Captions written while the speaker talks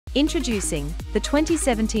Introducing the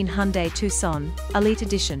 2017 Hyundai Tucson Elite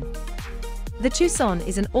Edition. The Tucson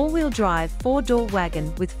is an all-wheel drive four-door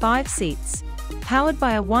wagon with 5 seats, powered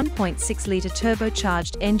by a 1.6-litre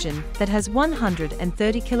turbocharged engine that has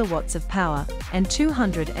 130 kilowatts of power and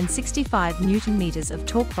 265 newton-meters of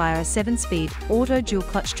torque via a 7-speed auto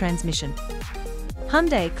dual-clutch transmission.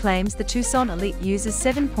 Hyundai claims the Tucson Elite uses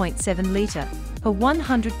 7.7-litre per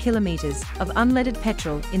 100 kilometers of unleaded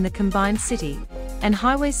petrol in the combined city and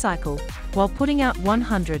highway cycle, while putting out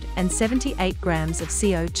 178 grams of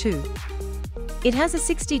CO2. It has a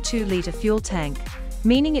 62-litre fuel tank,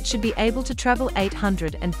 meaning it should be able to travel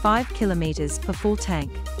 805 kilometers per full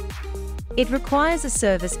tank. It requires a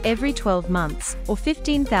service every 12 months or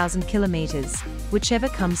 15,000 kilometers, whichever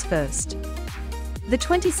comes first. The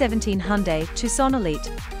 2017 Hyundai Tucson Elite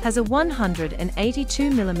has a 182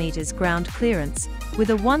 mm ground clearance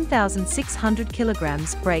with a 1,600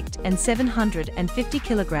 kilograms braked and 750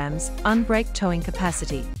 kilograms unbraked towing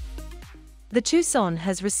capacity. The Tucson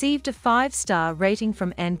has received a 5-star rating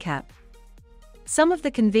from NCAP. Some of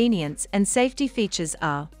the convenience and safety features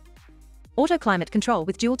are: auto climate control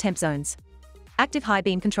with dual temp zones, active high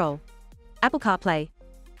beam control, Apple CarPlay,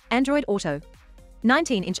 Android Auto,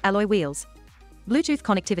 19-inch alloy wheels, Bluetooth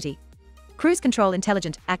connectivity, cruise control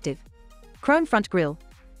intelligent active, chrome front grille,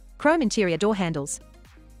 chrome interior door handles,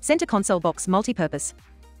 center console box multi-purpose,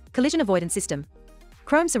 collision avoidance system,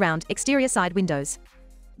 chrome surround exterior side windows,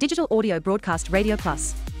 digital audio broadcast radio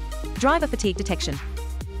plus, driver fatigue detection,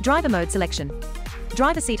 driver mode selection,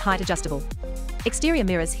 driver seat height adjustable, exterior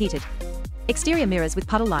mirrors heated, exterior mirrors with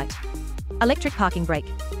puddle light, electric parking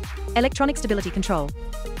brake, electronic stability control,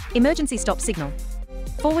 emergency stop signal,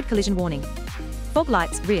 forward collision warning, fog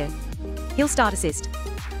lights rear, hill start assist,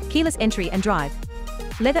 keyless entry and drive,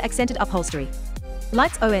 leather accented upholstery,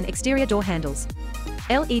 lights on exterior door handles,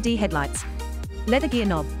 LED headlights, leather gear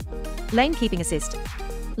knob, lane keeping assist,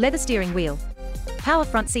 leather steering wheel, power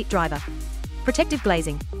front seat driver, protective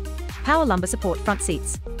glazing, power lumbar support front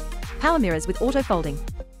seats, power mirrors with auto folding.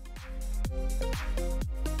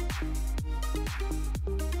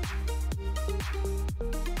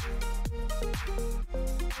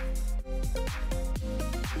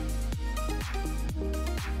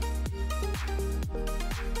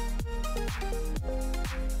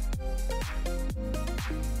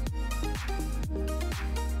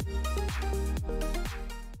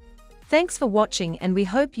 Thanks for watching, and we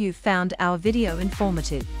hope you found our video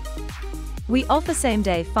informative. We offer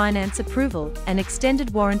same-day finance approval and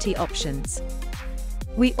extended warranty options.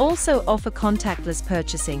 We also offer contactless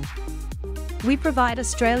purchasing. We provide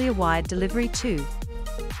Australia-wide delivery too.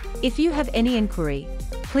 If you have any inquiry,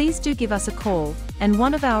 please do give us a call, and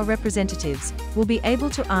one of our representatives will be able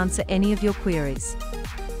to answer any of your queries.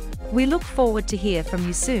 We look forward to hear from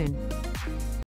you soon.